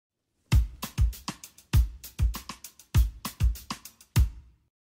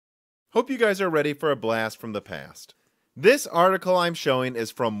Hope you guys are ready for a blast from the past. This article I'm showing is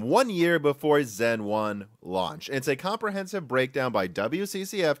from 1 year before Zen 1 launch. It's a comprehensive breakdown by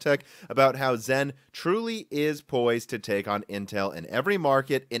WCCF Tech about how Zen truly is poised to take on Intel in every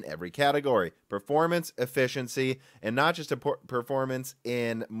market, in every category. Performance, efficiency, and not just a performance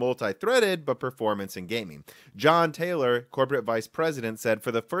in multi-threaded, but performance in gaming. John Taylor, corporate vice president, said,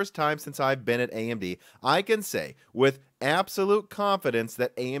 "For the first time since I've been at AMD, I can say with absolute confidence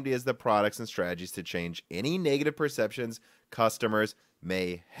that AMD has the products and strategies to change any negative perceptions customers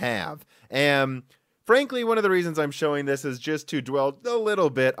may have." And frankly, one of the reasons I'm showing this is just to dwell a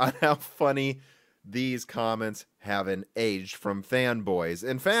little bit on how funny these comments haven't aged from fanboys.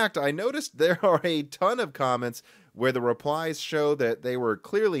 In fact, I noticed there are a ton of comments where the replies show that they were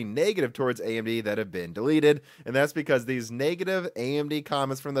clearly negative towards AMD that have been deleted, and that's because these negative AMD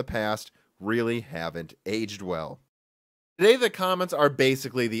comments from the past really haven't aged well. Today, the comments are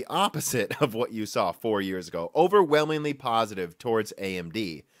basically the opposite of what you saw 4 years ago, overwhelmingly positive towards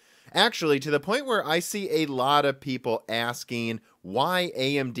AMD. Actually, to the point where I see a lot of people asking why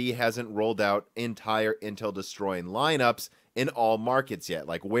AMD hasn't rolled out entire Intel destroying lineups in all markets yet.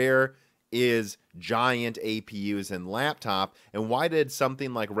 Like, where is giant APUs and laptop, and why did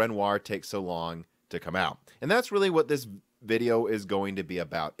something like Renoir take so long to come out? And that's really what this video is going to be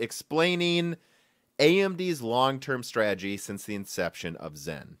about, explaining AMD's long-term strategy since the inception of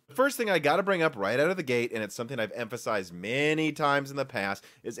Zen. The first thing I gotta bring up right out of the gate, and it's something I've emphasized many times in the past,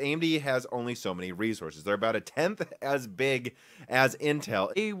 is AMD has only so many resources. They're about a tenth as big as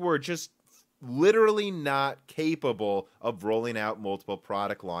Intel. They were just literally not capable of rolling out multiple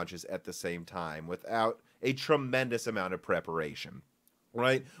product launches at the same time without a tremendous amount of preparation,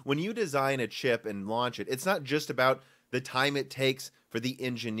 right? When you design a chip and launch it, it's not just about the time it takes for the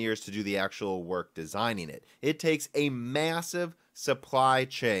engineers to do the actual work designing it. It takes a massive supply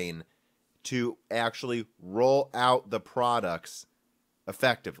chain to actually roll out the products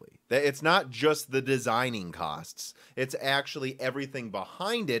effectively. It's not just the designing costs. It's actually everything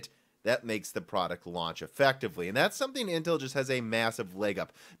behind it that makes the product launch effectively. And that's something Intel just has a massive leg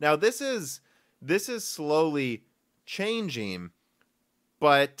up. Now, this is slowly changing,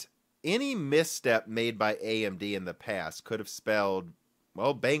 but any misstep made by AMD in the past could have spelled,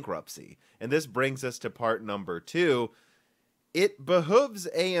 well, bankruptcy. And this brings us to part number 2. It behooves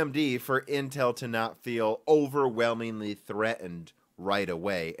AMD for Intel to not feel overwhelmingly threatened right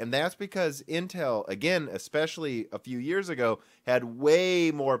away. And that's because Intel, again, especially a few years ago, had way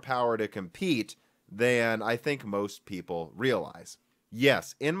more power to compete than I think most people realize.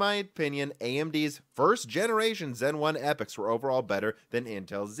 Yes, in my opinion, AMD's first generation Zen 1 EPYCs were overall better than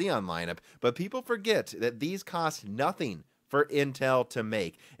Intel's Xeon lineup, but people forget that these cost nothing for Intel to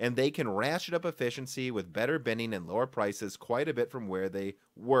make, and they can ratchet up efficiency with better binning and lower prices quite a bit from where they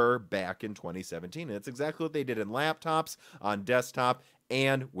were back in 2017. And it's exactly what they did in laptops, on desktop,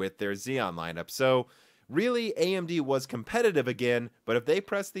 and with their Xeon lineup. So really, AMD was competitive again, but if they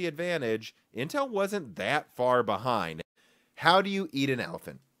pressed the advantage, Intel wasn't that far behind. How do you eat an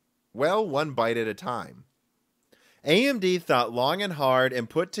elephant? Well, one bite at a time. AMD thought long and hard and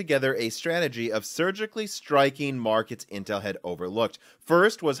put together a strategy of surgically striking markets Intel had overlooked.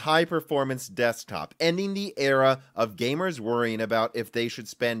 First was high-performance desktop, ending the era of gamers worrying about if they should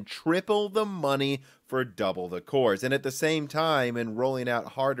spend triple the money for double the cores. And at the same time, and rolling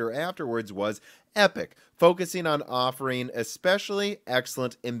out harder afterwards, was EPYC, focusing on offering especially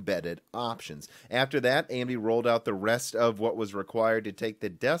excellent embedded options. After that, AMD rolled out the rest of what was required to take the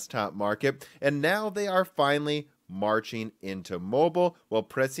desktop market, and now they are finally marching into mobile while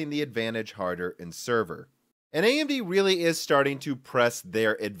pressing the advantage harder in server. And AMD really is starting to press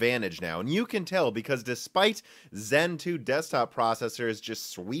their advantage now, and you can tell because despite Zen 2 desktop processors just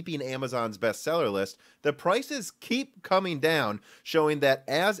sweeping Amazon's bestseller list, the prices keep coming down, showing that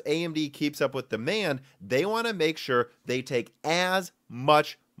as AMD keeps up with demand, they want to make sure they take as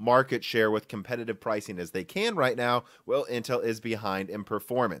much market share with competitive pricing as they can right now, while Intel is behind in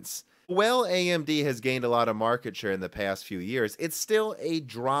performance. While AMD has gained a lot of market share in the past few years, it's still a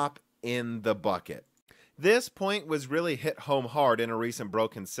drop in the bucket. This point was really hit home hard in a recent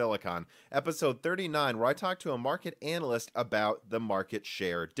Broken Silicon, episode 39, where I talked to a market analyst about the market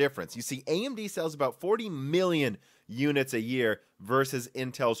share difference. You see, AMD sells about 40 million units a year versus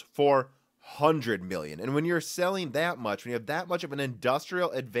Intel's 400 million. And when you're selling that much, when you have that much of an industrial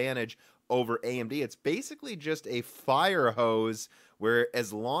advantage over AMD, it's basically just a fire hose where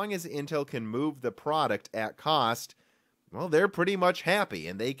as long as Intel can move the product at cost, well, they're pretty much happy,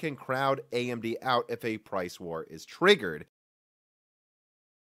 and they can crowd AMD out if a price war is triggered.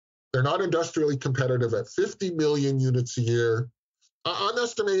 They're not industrially competitive at 50 million units a year I'm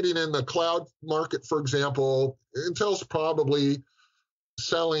estimating in the cloud market, for example, Intel's probably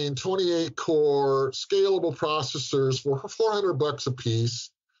selling 28 core scalable processors for $400 a piece,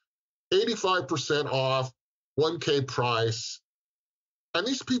 85% off, 1K price. And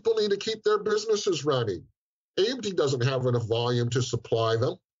these people need to keep their businesses running. AMD doesn't have enough volume to supply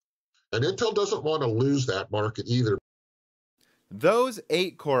them, and Intel doesn't want to lose that market either. Those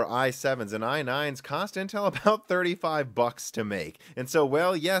 8-core i7s and i9s cost Intel about $35 to make. And so,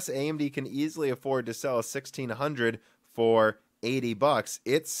 well, yes, AMD can easily afford to sell a 1600 for $80.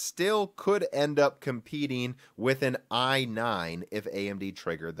 It still could end up competing with an i9 if AMD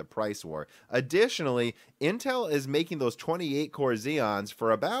triggered the price war. Additionally, Intel is making those 28-core Xeons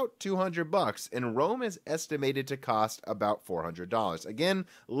for about $200, and Rome is estimated to cost about $400. Again,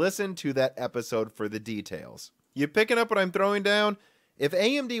 listen to that episode for the details. You picking up what I'm throwing down? If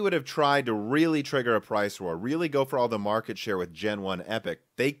AMD would have tried to really trigger a price war, really go for all the market share with Gen 1 EPYC,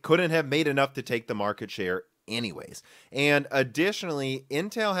 they couldn't have made enough to take the market share anyways. And additionally,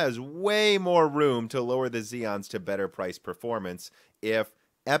 Intel has way more room to lower the Xeons to better price performance if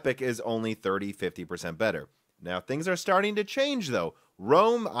EPYC is only 30-50% better. Now, things are starting to change though.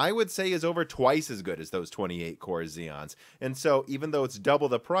 Rome, I would say, is over twice as good as those 28-core Xeons. And so, even though it's double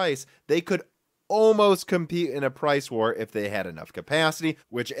the price, they could almost compete in a price war if they had enough capacity,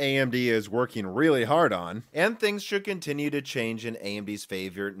 which AMD is working really hard on, and things should continue to change in AMD's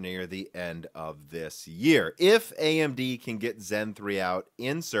favor near the end of this year. If AMD can get Zen 3 out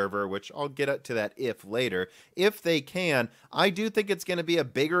in server, which I'll get to that if later, if they can, I do think it's going to be a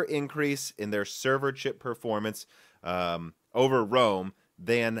bigger increase in their server chip performance over Rome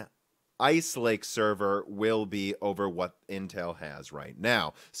than Ice Lake server will be over what Intel has right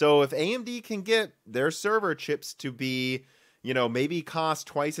now. So if AMD can get their server chips to be, maybe cost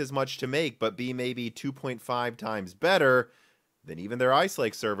twice as much to make, but be maybe 2.5 times better than even their Ice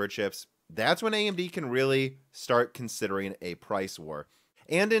Lake server chips, that's when AMD can really start considering a price war.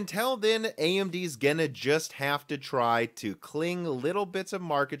 And until then, AMD's gonna just have to try to cling little bits of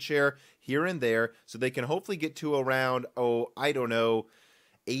market share here and there so they can hopefully get to around,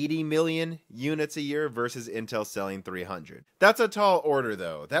 80 million units a year versus Intel selling 300. That's a tall order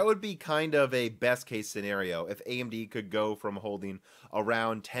though. That would be kind of a best case scenario if AMD could go from holding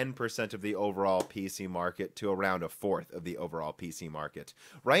around 10% of the overall PC market to around a fourth of the overall PC market.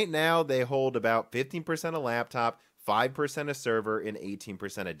 Right now they hold about 15% of laptop, 5% of server, and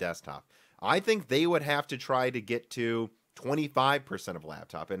 18% of desktop. I think they would have to try to get to 25% of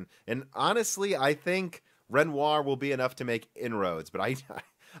laptop. And honestly, I think Renoir will be enough to make inroads, but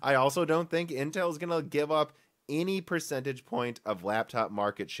I also don't think Intel is going to give up any percentage point of laptop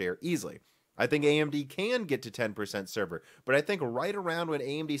market share easily. I think AMD can get to 10% server, but I think right around when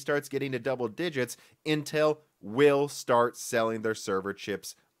AMD starts getting to double digits, Intel will start selling their server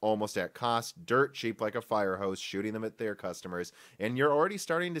chips almost at cost, dirt cheap like a fire hose, shooting them at their customers. And you're already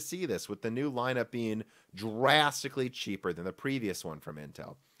starting to see this with the new lineup being drastically cheaper than the previous one from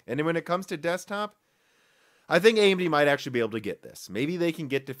Intel. And when it comes to desktop, I think AMD might actually be able to get this. Maybe they can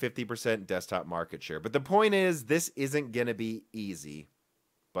get to 50% desktop market share. But the point is, this isn't going to be easy.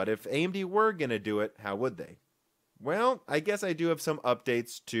 But if AMD were going to do it, how would they? Well, I guess I do have some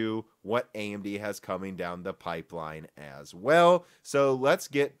updates to what AMD has coming down the pipeline as well. So let's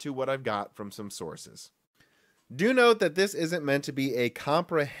get to what I've got from some sources. Do note that this isn't meant to be a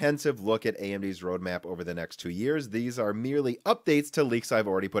comprehensive look at AMD's roadmap over the next 2 years. These are merely updates to leaks I've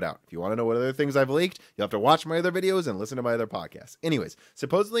already put out. If you want to know what other things I've leaked, you'll have to watch my other videos and listen to my other podcasts. Anyways,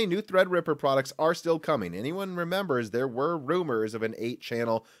 supposedly new Threadripper products are still coming. Anyone remembers there were rumors of an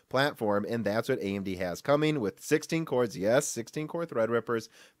 8-channel platform, and that's what AMD has coming with 16 cores. Yes, 16 core Threadrippers,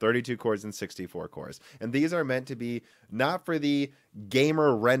 32 cores, and 64 cores. And these are meant to be not for the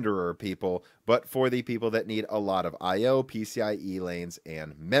gamer renderer people, but for the people that need a lot of I/O, PCIe lanes,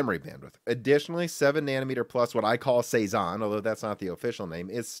 and memory bandwidth. Additionally, 7nm plus, what I call Cezanne, although that's not the official name,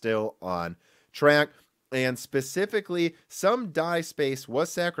 is still on track. And specifically, some die space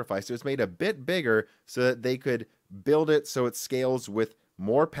was sacrificed. It was made a bit bigger so that they could build it so it scales with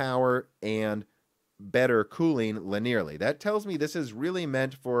more power and better cooling linearly. That tells me this is really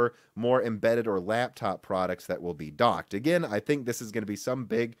meant for more embedded or laptop products that will be docked. Again, I think this is going to be some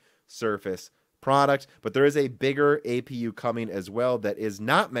big Surface product, but there is a bigger APU coming as well that is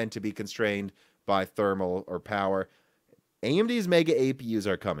not meant to be constrained by thermal or power. AMD's mega APUs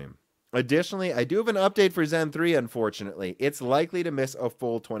are coming. Additionally, I do have an update for Zen 3, unfortunately. It's likely to miss a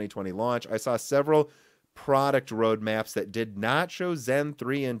full 2020 launch. I saw several product roadmaps that did not show Zen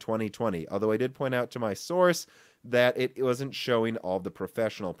 3 in 2020, although I did point out to my source that it wasn't showing all the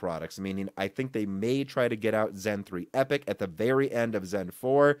professional products, meaning I think they may try to get out Zen 3 Epic at the very end of Zen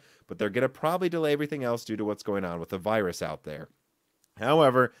 4, but they're going to probably delay everything else due to what's going on with the virus out there.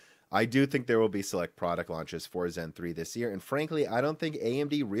 However, I do think there will be select product launches for Zen 3 this year, and frankly, I don't think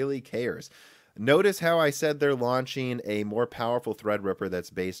AMD really cares. Notice how I said they're launching a more powerful Threadripper that's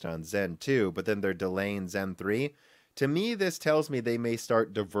based on Zen 2, but then they're delaying Zen 3. To me, this tells me they may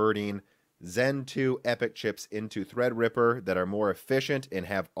start diverting Zen 2 Epic chips into Threadripper that are more efficient and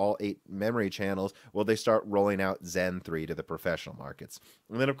have all 8 memory channels while they start rolling out Zen 3 to the professional markets.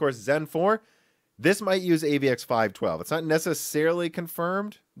 And then, of course, Zen 4, this might use AVX 512. It's not necessarily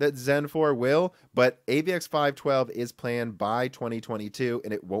confirmed that Zen 4 will, but AVX 512 is planned by 2022,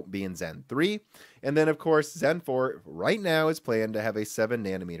 and it won't be in Zen 3. And then, of course, Zen 4 right now is planned to have a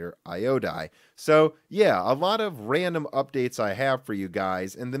 7nm I/O die. So, yeah, a lot of random updates I have for you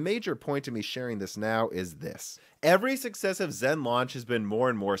guys, and the major point of me sharing this now is this. Every successive Zen launch has been more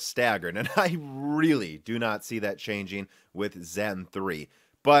and more staggered, and I really do not see that changing with Zen 3.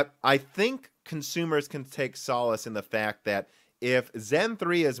 But I think consumers can take solace in the fact that if Zen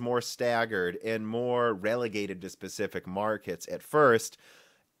 3 is more staggered and more relegated to specific markets at first,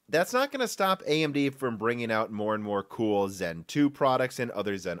 that's not going to stop AMD from bringing out more and more cool Zen 2 products and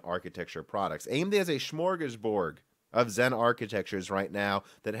other Zen architecture products. AMD has a smorgasbord of Zen architectures right now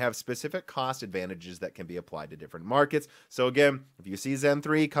that have specific cost advantages that can be applied to different markets. So again, if you see Zen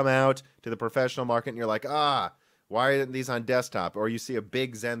 3 come out to the professional market and you're like, why aren't these on desktop? Or you see a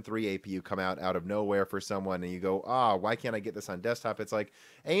big Zen 3 APU come out of nowhere for someone and you go, why can't I get this on desktop? It's like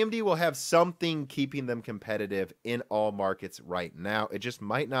AMD will have something keeping them competitive in all markets right now. It just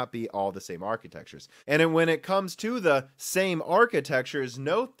might not be all the same architectures. And then when it comes to the same architectures,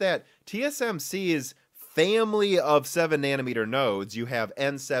 note that TSMC's family of 7nm nodes, you have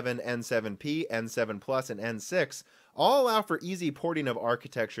N7, N7P, N7 Plus, and N6, all allow for easy porting of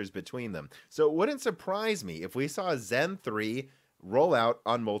architectures between them. So it wouldn't surprise me if we saw Zen 3 roll out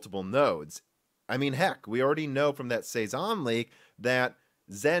on multiple nodes. I mean, heck, we already know from that Cezanne leak that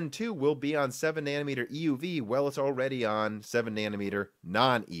Zen 2 will be on 7nm EUV, well, it's already on 7nm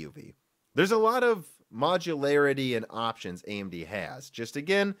non-EUV. There's a lot of modularity and options AMD has. Just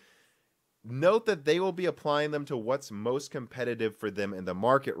again, note that they will be applying them to what's most competitive for them in the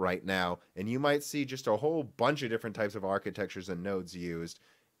market right now, and you might see just a whole bunch of different types of architectures and nodes used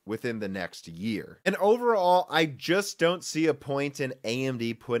within the next year. And overall, I just don't see a point in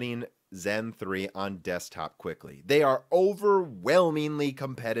AMD putting Zen 3 on desktop quickly. They are overwhelmingly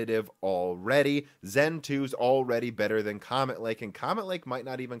competitive already. Zen 2's already better than Comet Lake, and Comet Lake might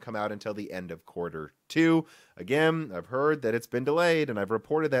not even come out until the end of Q2. Again, I've heard that it's been delayed, and I've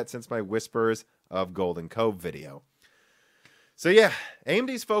reported that since my Whispers of Golden Cove video. So yeah,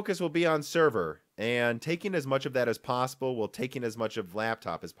 AMD's focus will be on server, and taking as much of that as possible while taking as much of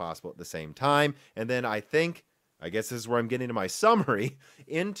laptop as possible at the same time. And then I guess this is where I'm getting to my summary,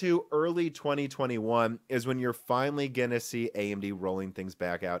 into early 2021 is when you're finally going to see AMD rolling things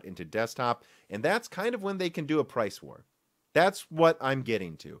back out into desktop, and that's kind of when they can do a price war. That's what I'm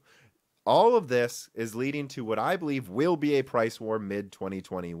getting to. All of this is leading to what I believe will be a price war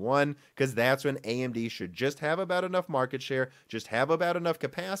mid-2021, because that's when AMD should just have about enough market share, just have about enough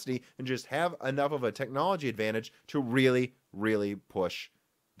capacity, and just have enough of a technology advantage to really, really push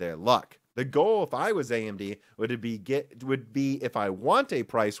their luck. The goal, if I was AMD, would be if I want a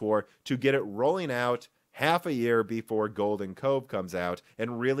price war, to get it rolling out half a year before Golden Cove comes out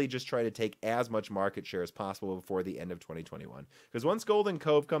and really just try to take as much market share as possible before the end of 2021. Because once Golden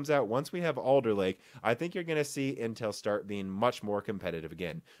Cove comes out, once we have Alder Lake, I think you're going to see Intel start being much more competitive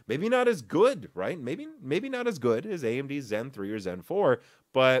again. Maybe not as good, right? Maybe not as good as AMD's Zen 3 or Zen 4,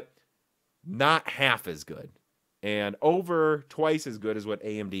 but not half as good. And over twice as good as what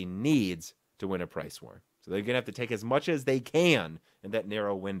AMD needs to win a price war. So they're going to have to take as much as they can in that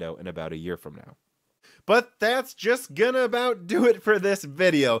narrow window in about a year from now. But that's just gonna about do it for this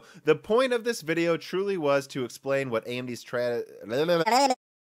video. The point of this video truly was to explain what AMD's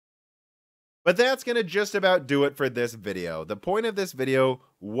But that's gonna just about do it for this video. The point of this video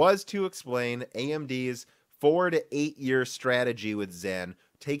was to explain AMD's 4 to 8 year strategy with Zen,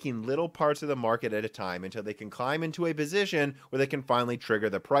 taking little parts of the market at a time until they can climb into a position where they can finally trigger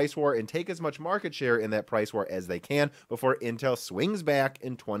the price war and take as much market share in that price war as they can before Intel swings back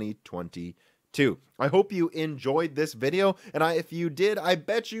in 2022. 2. I hope you enjoyed this video, and if you did, I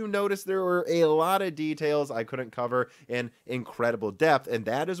bet you noticed there were a lot of details I couldn't cover in incredible depth, and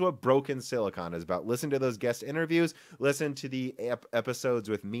that is what Broken Silicon is about. Listen to those guest interviews, listen to the episodes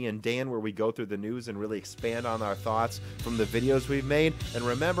with me and Dan where we go through the news and really expand on our thoughts from the videos we've made. And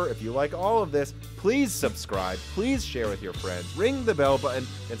remember, if you like all of this, please subscribe, please share with your friends, ring the bell button,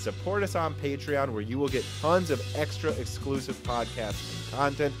 and support us on Patreon, where you will get tons of extra exclusive podcasts and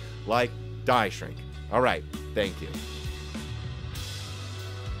content like Die Shrink. All right, thank you.